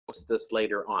post this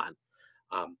later on.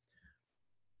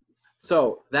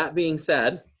 So that being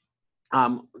said,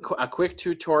 a quick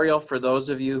tutorial for those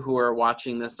of you who are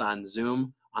watching this on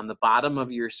Zoom. On the bottom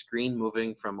of your screen,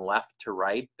 moving from left to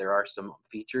right, there are some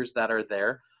features that are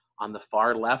there. On the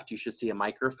far left, you should see a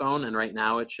microphone, and right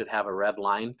now it should have a red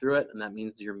line through it, and that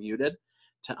means you're muted.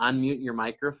 To unmute your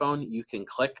microphone, you can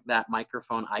click that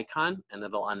microphone icon, and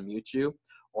it'll unmute you,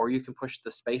 or you can push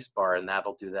the space bar, and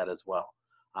that'll do that as well.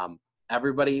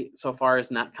 Everybody so far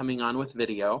is not coming on with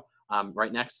video.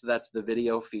 Right next to that's the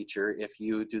video feature. If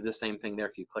you do the same thing there,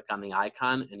 if you click on the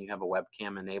icon and you have a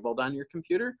webcam enabled on your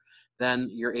computer, then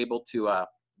you're able to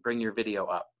bring your video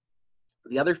up.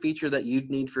 The other feature that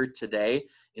you'd need for today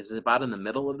is about in the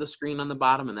middle of the screen on the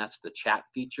bottom, and that's the chat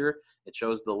feature. It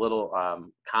shows the little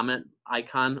comment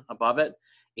icon above it.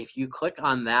 If you click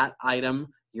on that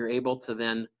item, you're able to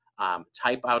then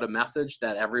type out a message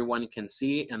that everyone can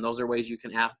see, and those are ways you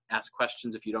can ask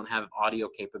questions if you don't have audio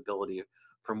capability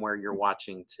from where you're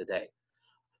watching today.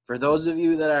 For those of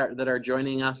you that are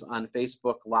joining us on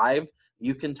Facebook Live,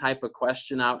 you can type a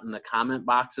question out in the comment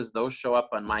boxes. Those show up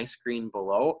on my screen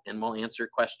below, and we'll answer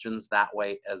questions that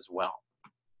way as well.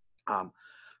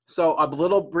 So a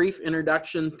little brief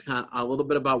introduction, a little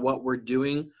bit about what we're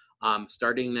doing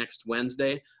starting next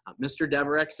Wednesday. Mr.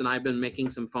 Deverex and I have been making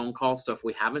some phone calls, so if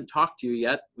we haven't talked to you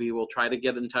yet, we will try to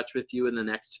get in touch with you in the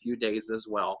next few days as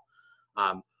well.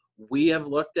 We have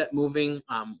looked at moving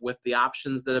with the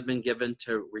options that have been given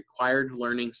to required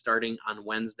learning starting on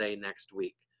Wednesday next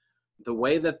week. The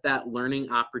way that that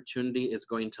learning opportunity is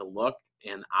going to look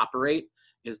and operate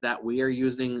is that we are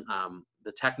using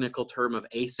the technical term of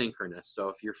asynchronous. So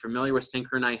if you're familiar with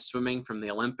synchronized swimming from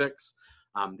the Olympics,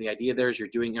 the idea there is you're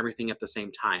doing everything at the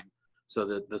same time. So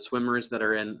the swimmers that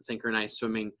are in synchronized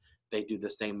swimming, they do the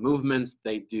same movements,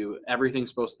 they do everything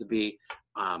supposed to be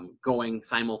going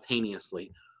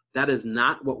simultaneously. That is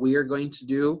not what we are going to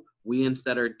do. We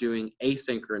instead are doing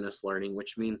asynchronous learning,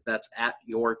 which means that's at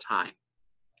your time.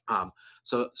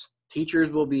 So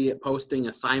teachers will be posting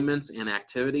assignments and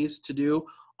activities to do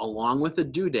along with a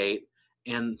due date,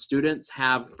 and students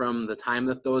have from the time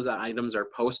that those items are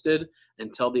posted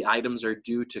until the items are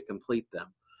due to complete them.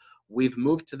 We've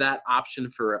moved to that option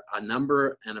for a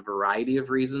number and a variety of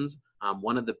reasons.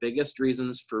 One of the biggest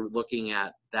reasons for looking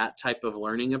at that type of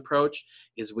learning approach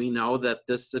is we know that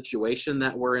this situation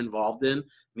that we're involved in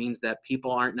means that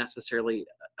people aren't necessarily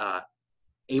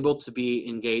able to be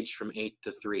engaged from 8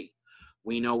 to 3.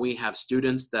 We know we have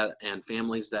students and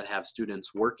families that have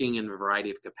students working in a variety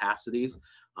of capacities,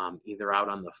 either out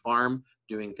on the farm,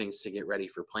 doing things to get ready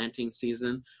for planting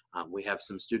season. We have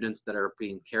some students that are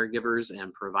being caregivers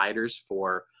and providers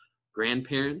for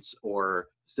grandparents or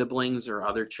siblings or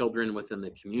other children within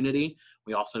the community.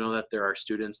 We also know that there are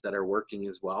students that are working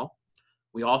as well.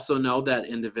 We also know that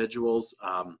individuals'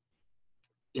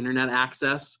 internet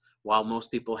access, while most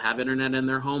people have internet in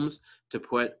their homes, to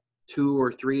put 2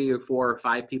 or 3 or 4 or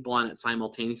 5 people on it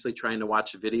simultaneously trying to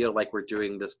watch a video like we're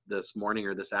doing this morning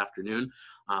or this afternoon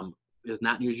is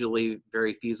not usually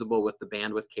very feasible with the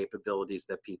bandwidth capabilities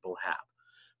that people have.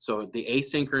 So the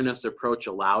asynchronous approach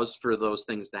allows for those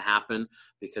things to happen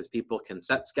because people can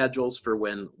set schedules for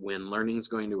when learning is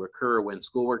going to occur, when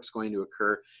schoolwork is going to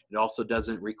occur. It also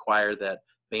doesn't require that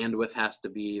bandwidth has to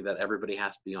be, that everybody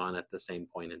has to be on at the same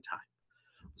point in time.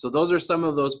 So those are some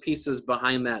of those pieces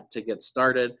behind that to get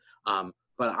started.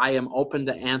 But I am open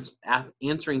to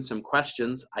answering some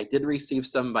questions. I did receive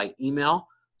some by email,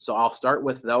 so I'll start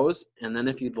with those. And then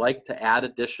if you'd like to add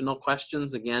additional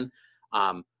questions, again,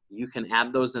 you can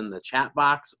add those in the chat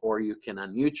box, or you can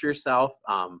unmute yourself,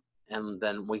 and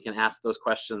then we can ask those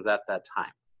questions at that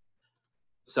time.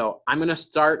 So I'm going to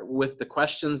start with the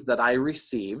questions that I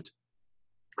received,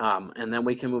 and then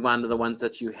we can move on to the ones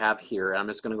that you have here. I'm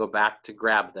just going to go back to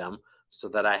grab them so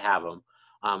that I have them.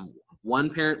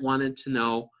 One parent wanted to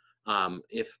know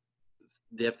if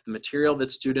the material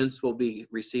that students will be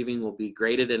receiving will be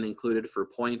graded and included for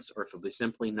points, or if it will be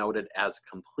simply noted as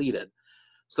completed.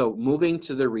 So moving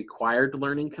to the required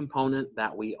learning component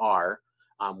that we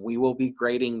will be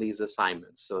grading these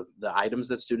assignments. So the items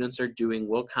that students are doing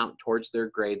will count towards their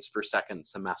grades for second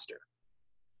semester.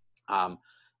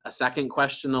 A second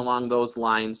question along those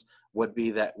lines would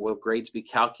be that will grades be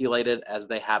calculated as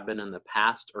they have been in the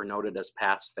past or noted as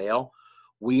pass-fail?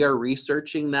 We are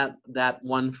researching that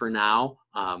one for now.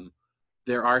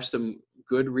 There are some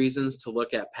good reasons to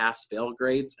look at pass-fail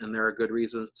grades, and there are good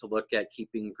reasons to look at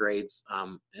keeping grades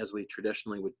as we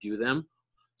traditionally would do them.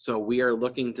 So we are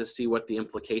looking to see what the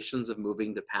implications of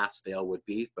moving to pass-fail would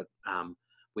be, but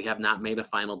we have not made a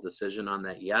final decision on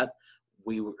that yet.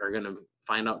 We are going to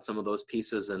find out some of those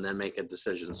pieces and then make a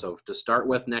decision. So to start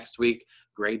with next week,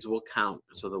 grades will count.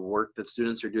 So the work that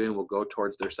students are doing will go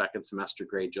towards their second semester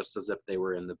grade, just as if they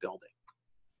were in the building.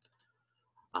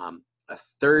 A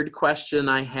third question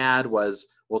I had was,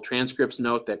 will transcripts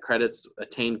note that credits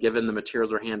attained given the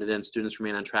materials were handed in, students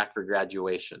remain on track for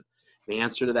graduation? The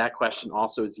answer to that question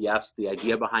also is yes. The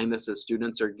idea behind this is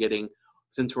students are getting,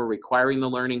 since we're requiring the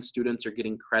learning, students are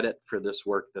getting credit for this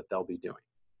work that they'll be doing.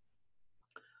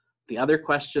 The other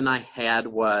question I had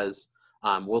was,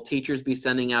 will teachers be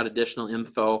sending out additional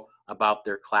info about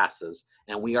their classes?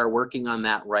 And we are working on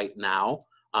that right now.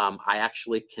 I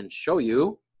actually can show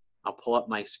you. I'll pull up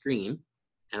my screen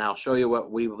and I'll show you what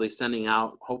we will be sending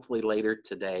out hopefully later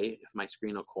today if my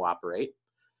screen will cooperate.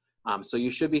 So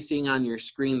you should be seeing on your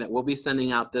screen that we'll be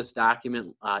sending out this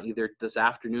document either this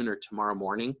afternoon or tomorrow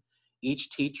morning.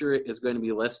 Each teacher is going to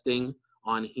be listing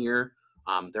on here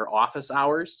their office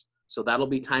hours. So that'll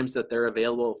be times that they're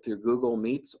available through Google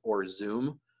Meets or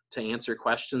Zoom to answer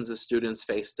questions of students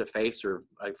face-to-face or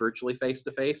virtually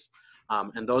face-to-face.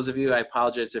 And those of you, I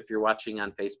apologize if you're watching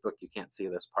on Facebook, you can't see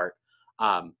this part.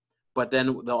 But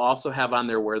then they'll also have on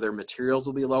there where their materials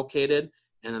will be located.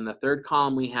 And then the third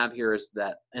column we have here is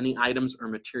that any items or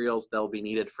materials that will be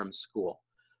needed from school.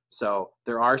 So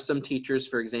there are some teachers,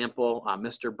 for example,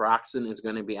 Mr. Broxson is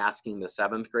going to be asking the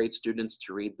 7th grade students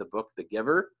to read the book, The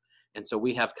Giver. And so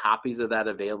we have copies of that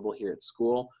available here at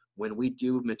school. When we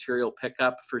do material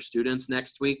pickup for students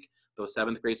next week, those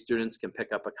 7th grade students can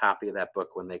pick up a copy of that book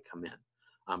when they come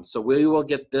in. So we will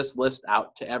get this list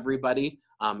out to everybody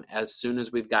as soon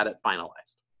as we've got it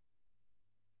finalized.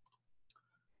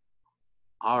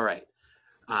 All right.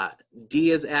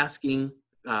 D is asking,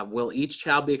 will each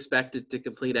child be expected to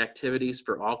complete activities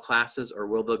for all classes, or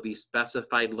will there be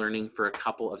specified learning for a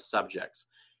couple of subjects?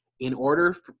 In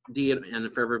order for D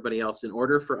and for everybody else, in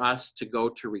order for us to go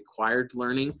to required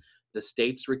learning, the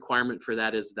state's requirement for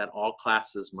that is that all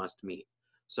classes must meet.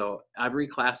 So every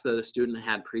class that a student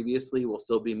had previously will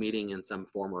still be meeting in some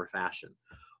form or fashion.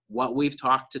 What we've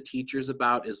talked to teachers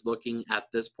about is looking at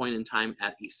this point in time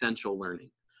at essential learning.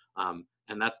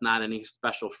 And that's not any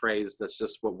special phrase, that's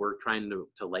just what we're trying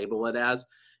to label it as.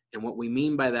 And what we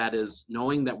mean by that is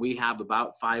knowing that we have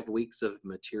about 5 weeks of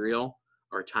material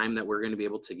or time that we're going to be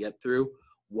able to get through,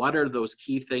 what are those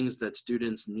key things that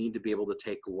students need to be able to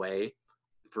take away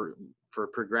for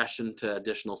progression to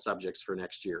additional subjects for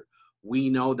next year? We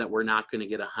know that we're not going to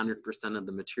get 100% of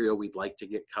the material we'd like to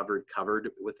get covered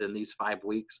within these 5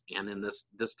 weeks and in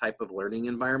this type of learning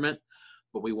environment,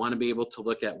 but we want to be able to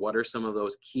look at what are some of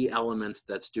those key elements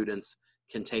that students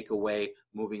can take away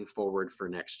moving forward for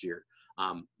next year.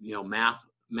 You know,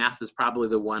 math is probably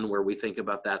the one where we think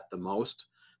about that the most,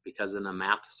 because in a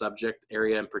math subject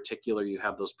area in particular, you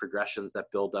have those progressions that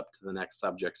build up to the next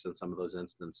subjects in some of those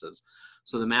instances.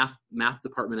 So the math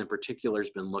department in particular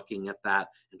has been looking at that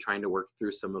and trying to work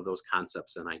through some of those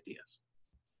concepts and ideas.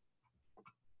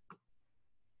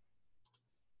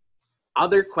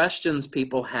 Other questions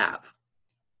people have,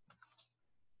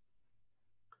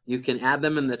 you can add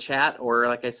them in the chat, or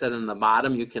like I said in the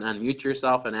bottom, you can unmute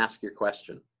yourself and ask your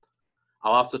question.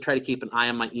 I'll also try to keep an eye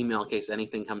on my email in case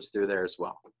anything comes through there as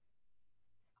well.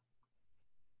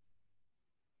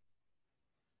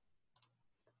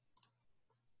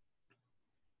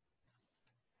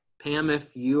 Pam,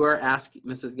 if you are asking,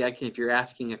 Mrs. Gedkin, if you're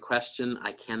asking a question,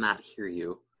 I cannot hear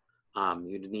you.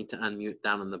 You need to unmute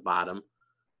down on the bottom.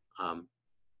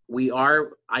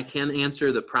 I can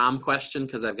answer the prom question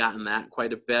because I've gotten that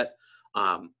quite a bit.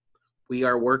 We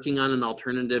are working on an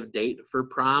alternative date for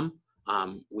prom.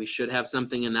 We should have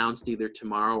something announced either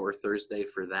tomorrow or Thursday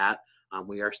for that.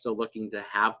 We are still looking to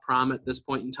have prom at this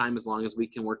point in time, as long as we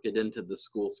can work it into the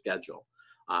school schedule.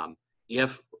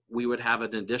 If we would have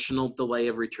an additional delay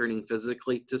of returning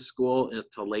physically to school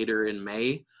until later in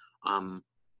May,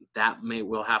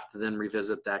 we'll have to then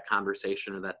revisit that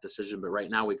conversation or that decision. But right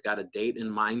now we've got a date in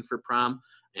mind for prom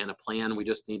and a plan. We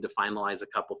just need to finalize a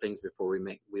couple things before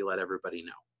we let everybody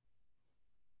know.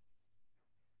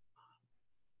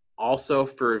 Also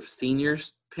for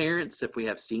seniors parents, if we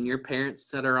have senior parents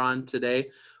that are on today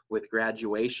with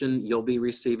graduation, you'll be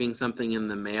receiving something in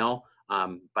the mail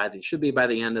should be by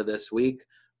the end of this week,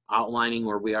 outlining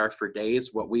where we are for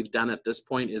days. What we've done at this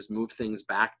point is move things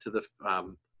back to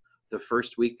the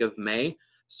first week of May.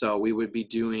 So we would be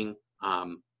doing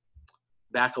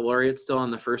baccalaureate still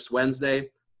on the first Wednesday.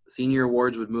 Senior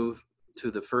awards would move to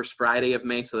the first Friday of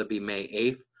May, so that'd be May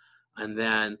 8th. And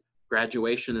then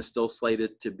graduation is still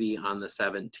slated to be on the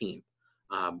 17th.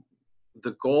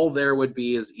 The goal there would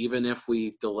be is even if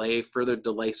we further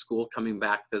delay school coming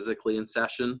back physically in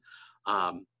session,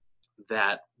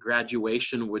 that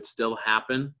graduation would still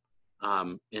happen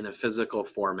in a physical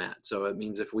format. So it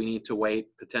means if we need to wait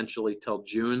potentially till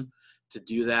June to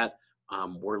do that,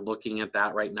 we're looking at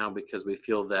that right now because we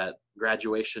feel that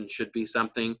graduation should be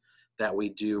something that we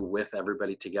do with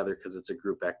everybody together because it's a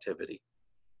group activity.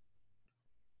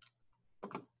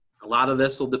 A lot of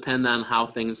this will depend on how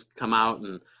things come out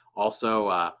and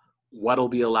also what will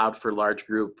be allowed for large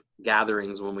group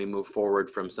gatherings when we move forward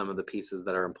from some of the pieces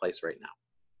that are in place right now.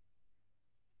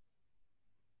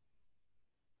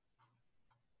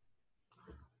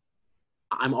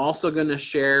 I'm also going to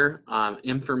share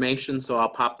information, so I'll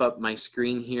pop up my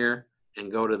screen here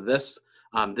and go to this.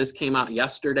 This came out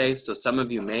yesterday, so some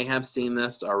of you may have seen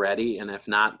this already, and if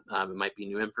not, it might be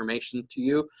new information to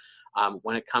you.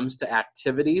 When it comes to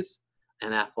activities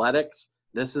and athletics,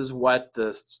 this is what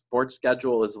the sports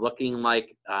schedule is looking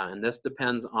like, and this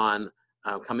depends on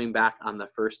coming back on the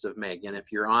 1st of May. Again,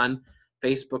 if you're on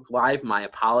Facebook Live, my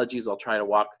apologies. I'll try to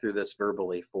walk through this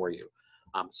verbally for you.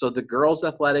 So the Girls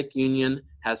Athletic Union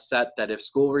has set that if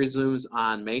school resumes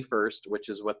on May 1st, which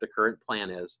is what the current plan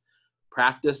is,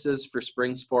 practices for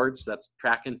spring sports, that's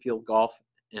track and field, golf,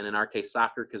 and in our case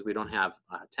soccer because we don't have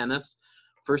tennis.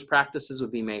 First practices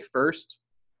would be May 1st.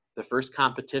 The first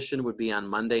competition would be on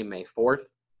Monday, May 4th,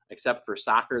 except for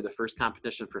soccer. The first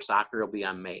competition for soccer will be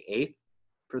on May 8th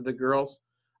for the girls.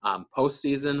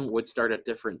 Postseason would start at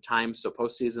different times. So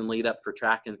postseason lead up for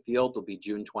track and field will be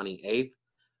June 28th.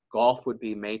 Golf would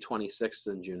be May 26th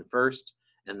and June 1st,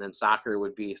 and then soccer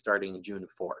would be starting June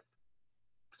 4th.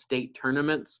 State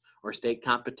tournaments or state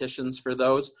competitions for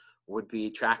those would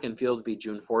be track and field would be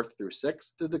June 4th through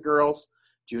 6th through the girls,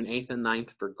 June 8th and 9th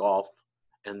for golf,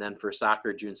 and then for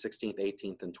soccer, June 16th,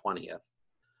 18th, and 20th.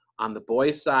 On the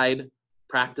boys' side,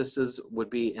 practices would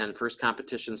be, and first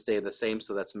competitions stay the same,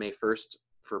 so that's May 1st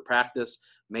for practice,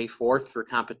 May 4th for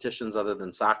competitions other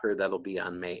than soccer, that'll be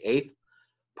on May 8th.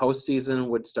 Postseason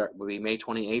would be May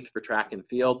 28th for track and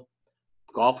field.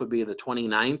 Golf would be the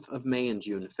 29th of May and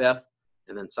June 5th.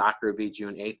 And then soccer would be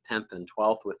June 8th, 10th, and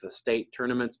 12th, with the state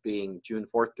tournaments being June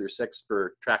 4th through 6th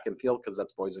for track and field because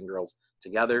that's boys and girls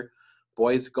together.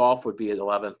 Boys golf would be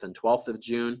 11th and 12th of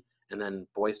June. And then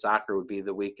boys soccer would be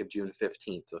the week of June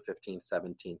 15th, so 15th,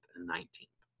 17th, and 19th.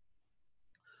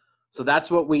 So that's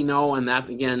what we know, and that,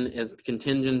 again, is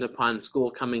contingent upon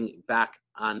school coming back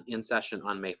in session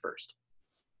on May 1st.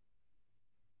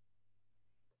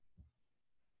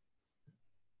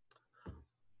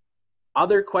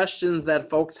 Other questions that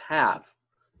folks have.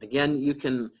 Again, you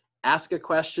can ask a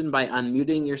question by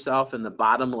unmuting yourself in the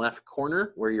bottom left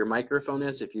corner where your microphone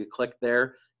is. If you click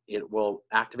there, it will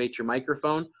activate your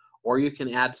microphone, or you can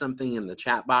add something in the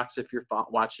chat box if you're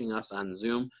watching us on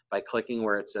Zoom by clicking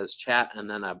where it says chat, and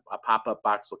then a pop-up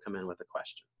box will come in with a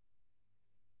question.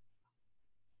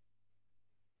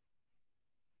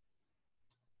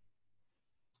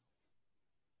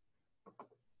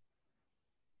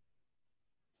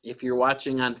 If you're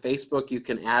watching on Facebook, you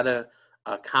can add a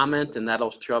comment, and that'll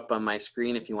show up on my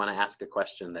screen if you want to ask a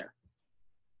question there.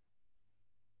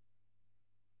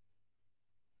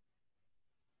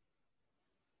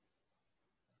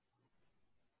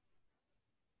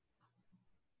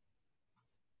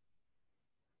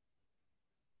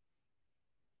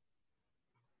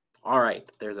 All right,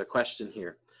 there's a question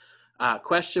here.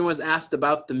 Question was asked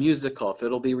about the musical, if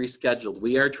it'll be rescheduled.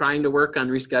 We are trying to work on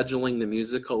rescheduling the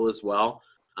musical as well.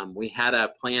 We had a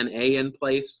plan A in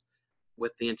place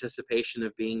with the anticipation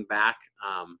of being back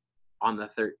on the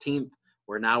 13th.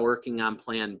 We're now working on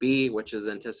plan B, which is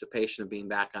anticipation of being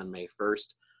back on May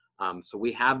 1st. So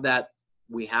we have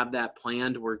that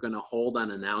planned. We're going to hold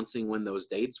on announcing when those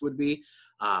dates would be,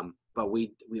 but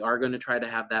we are going to try to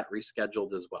have that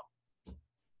rescheduled as well.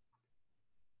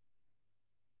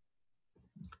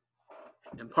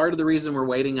 And part of the reason we're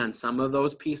waiting on some of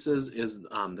those pieces is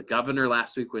the governor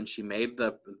last week, when she made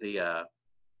the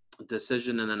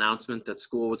decision and announcement that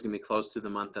school was going to be closed through the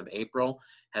month of April,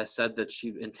 has said that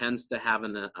she intends to have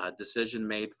a decision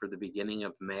made for the beginning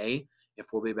of May if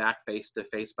we'll be back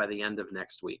face-to-face by the end of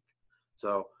next week.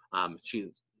 So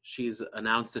she's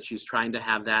announced that she's trying to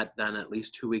have that done at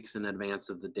least 2 weeks in advance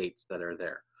of the dates that are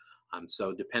there.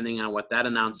 So depending on what that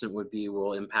announcement would be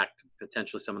will impact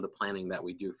potentially some of the planning that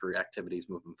we do for activities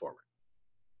moving forward.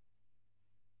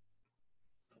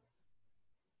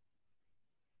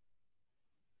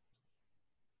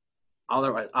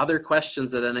 Other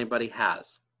questions that anybody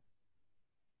has?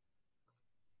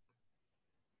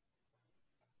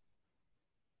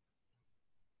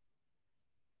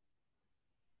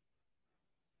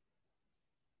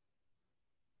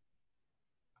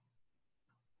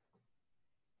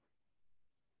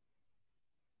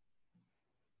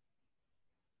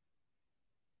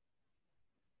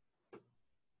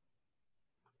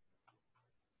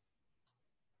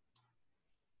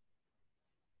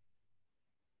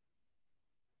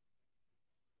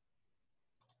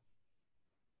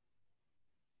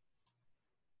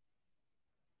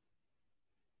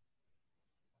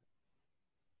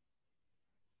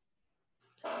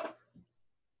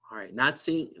 All right, not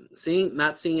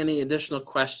seeing any additional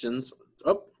questions.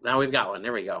 Oh, now we've got one.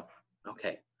 There we go.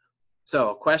 Okay.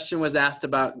 So a question was asked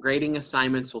about grading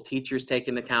assignments. Will teachers take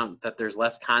into account that there's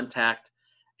less contact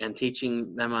and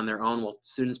teaching them on their own? Will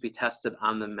students be tested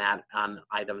on the on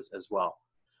items as well?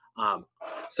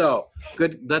 So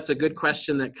good. That's a good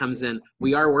question that comes in.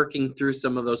 We are working through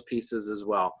some of those pieces as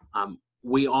well.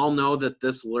 We all know that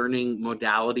this learning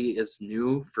modality is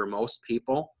new for most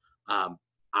people.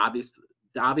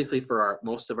 Obviously for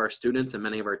most of our students and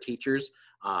many of our teachers,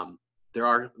 there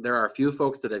are a few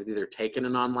folks that have either taken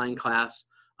an online class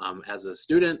as a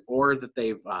student, or that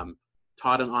they've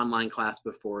taught an online class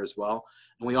before as well.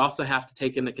 And we also have to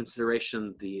take into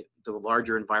consideration the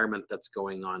larger environment that's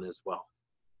going on as well.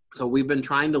 So we've been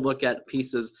trying to look at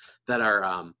pieces that are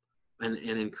and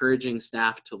encouraging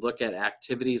staff to look at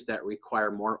activities that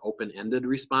require more open-ended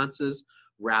responses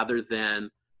rather than,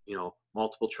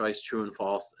 multiple choice, true and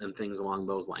false, and things along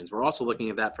those lines. We're also looking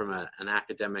at that from an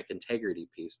academic integrity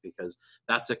piece, because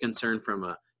that's a concern from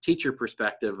a teacher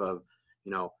perspective of,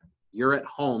 you're at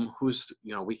home, who's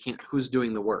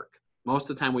doing the work. Most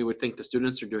of the time we would think the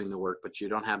students are doing the work, but you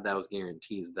don't have those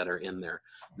guarantees that are in there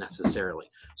necessarily.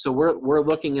 So we're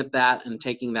looking at that and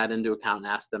taking that into account and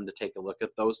ask them to take a look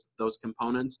at those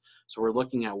components. So we're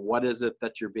looking at what is it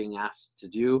that you're being asked to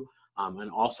do,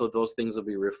 and also those things will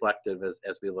be reflective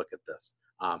as we look at this.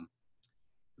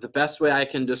 The best way I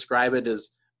can describe it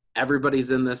is everybody's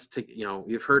in this,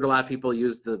 you've heard a lot of people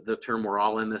use the term we're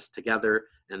all in this together,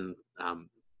 and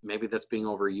maybe that's being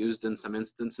overused in some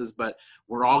instances, but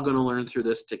we're all going to learn through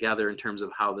this together in terms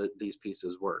of how these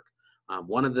pieces work.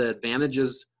 One of the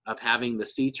advantages of having the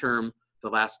C term the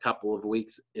last couple of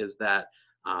weeks is that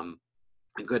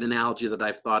a good analogy that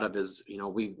I've thought of is,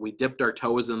 we dipped our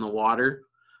toes in the water,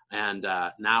 and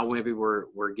now maybe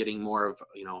we're getting more of,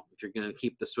 if you're going to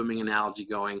keep the swimming analogy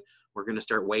going, we're going to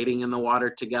start wading in the water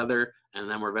together, and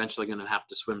then we're eventually going to have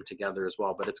to swim together as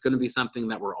well. But it's going to be something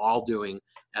that we're all doing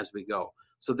as we go.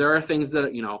 So there are things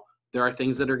that,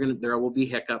 there will be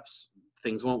hiccups.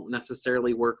 Things won't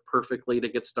necessarily work perfectly to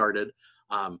get started.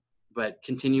 But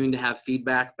continuing to have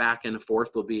feedback back and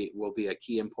forth will be a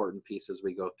key important piece as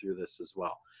we go through this as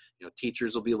well.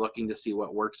 Teachers will be looking to see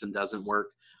what works and doesn't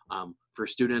work. For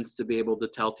students to be able to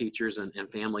tell teachers and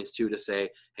families too, to say,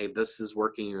 hey, this is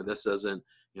working or this isn't.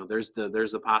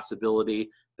 There's a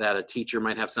possibility that a teacher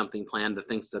might have something planned that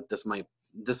thinks that this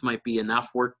might be enough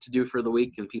work to do for the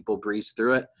week, and people breeze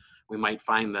through it. We might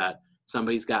find that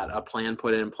somebody's got a plan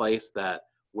put in place that,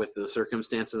 with the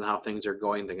circumstances and how things are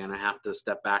going, they're going to have to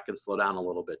step back and slow down a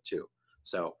little bit too.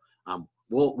 So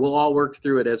we'll all work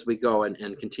through it as we go, and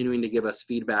continuing to give us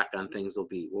feedback on things will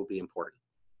be important.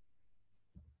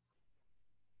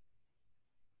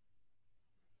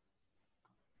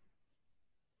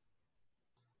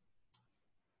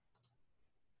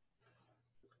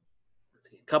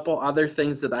 A couple other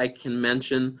things that I can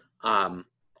mention.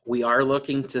 We are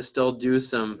looking to still do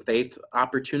some faith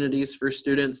opportunities for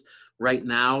students. Right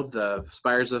now, the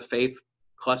Spires of Faith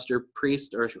cluster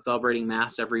priests are celebrating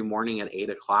Mass every morning at 8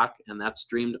 o'clock, and that's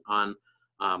streamed on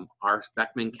our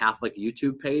Beckman Catholic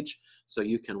YouTube page, so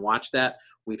you can watch that.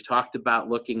 We've talked about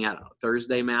looking at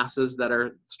Thursday Masses that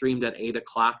are streamed at 8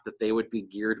 o'clock, that they would be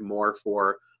geared more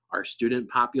for our student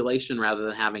population rather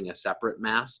than having a separate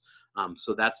Mass.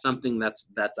 So that's something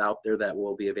that's out there that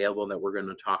will be available, that we're going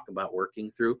to talk about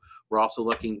working through. We're also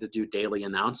looking to do daily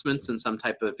announcements in some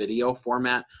type of video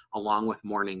format along with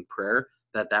morning prayer,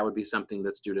 that would be something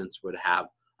that students would have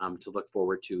to look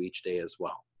forward to each day as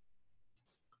well.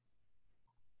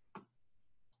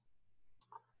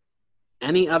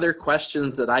 Any other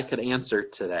questions that I could answer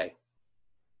today?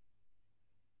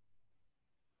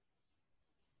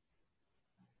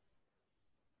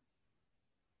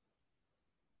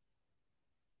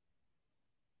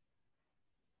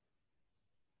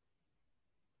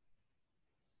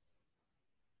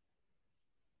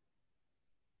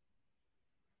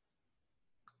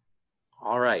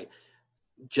 All right.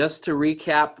 Just to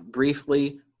recap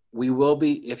briefly, we will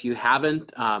be, if you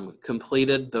haven't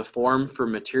completed the form for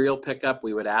material pickup,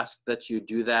 we would ask that you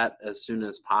do that as soon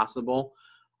as possible.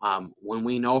 When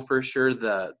we know for sure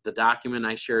the document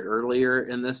I shared earlier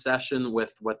in this session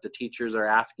with what the teachers are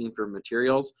asking for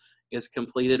materials is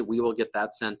completed, we will get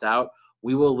that sent out.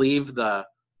 We will leave the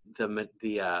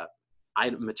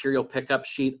material pickup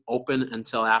sheet open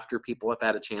until after people have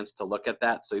had a chance to look at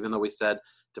that. So even though we said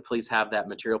to please have that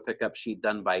material pickup sheet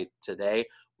done by today,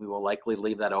 we will likely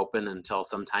leave that open until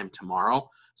sometime tomorrow.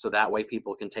 So that way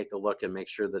people can take a look and make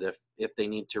sure that if they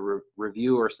need to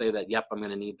review or say that, yep, I'm going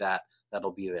to need that,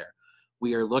 that'll be there.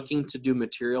 We are looking to do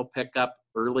material pickup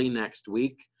early next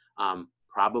week,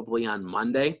 probably on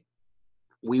Monday.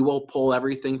 We will pull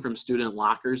everything from student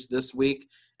lockers this week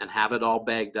and have it all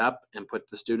bagged up and put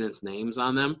the students' names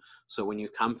on them. So when you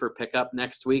come for pickup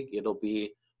next week,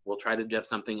 we'll try to have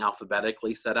something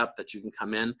alphabetically set up that you can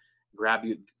come in, grab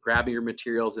your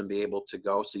materials and be able to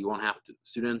go. So you won't have to,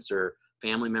 students or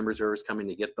family members, whoever's coming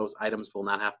to get those items will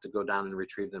not have to go down and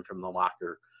retrieve them from the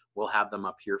locker. We'll have them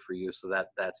up here for you, so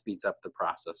that speeds up the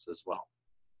process as well.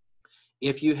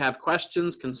 If you have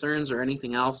questions, concerns, or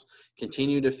anything else,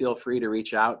 continue to feel free to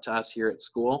reach out to us here at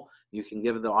school. You can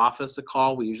give the office a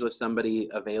call. We usually have somebody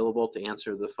available to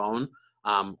answer the phone,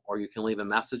 or you can leave a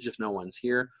message if no one's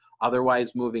here.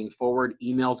 Otherwise, moving forward,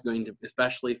 email is going to,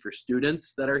 especially for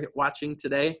students that are watching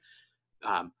today,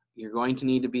 you're going to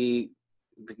need to be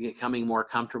becoming more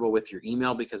comfortable with your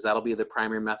email, because that'll be the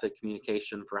primary method of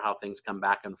communication for how things come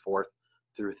back and forth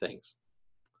through things.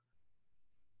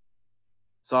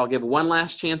 So I'll give one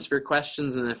last chance for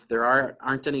questions, and if there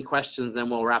aren't any questions, then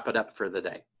we'll wrap it up for the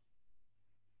day.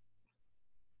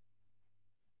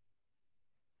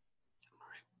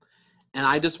 And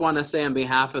I just want to say on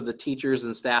behalf of the teachers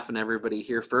and staff and everybody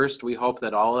here, first, we hope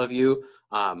that all of you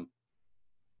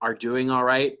are doing all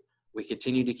right. We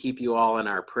continue to keep you all in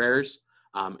our prayers,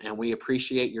 and we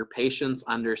appreciate your patience,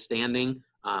 understanding,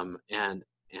 and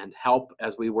help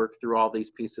as we work through all these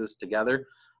pieces together.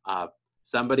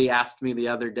 Somebody asked me the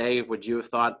other day, would you have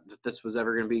thought that this was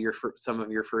ever going to be some of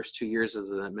your first 2 years as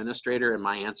an administrator? And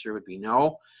my answer would be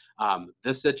no.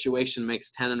 This situation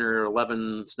makes 10 or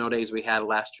 11 snow days we had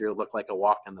last year look like a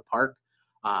walk in the park.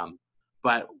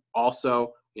 But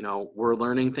also, you know, we're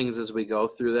learning things as we go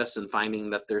through this and finding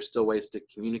that there's still ways to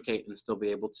communicate and still be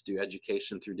able to do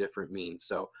education through different means.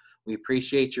 So we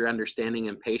appreciate your understanding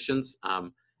and patience.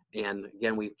 And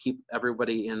again, we keep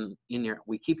everybody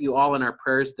we keep you all in our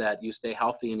prayers that you stay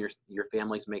healthy and your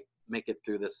families make it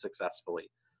through this successfully.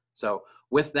 So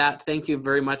with that, thank you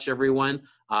very much, everyone.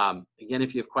 Again,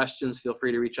 if you have questions, feel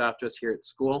free to reach out to us here at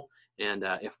school. And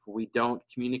if we don't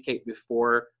communicate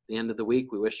before the end of the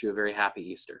week, we wish you a very happy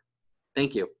Easter.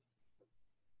 Thank you.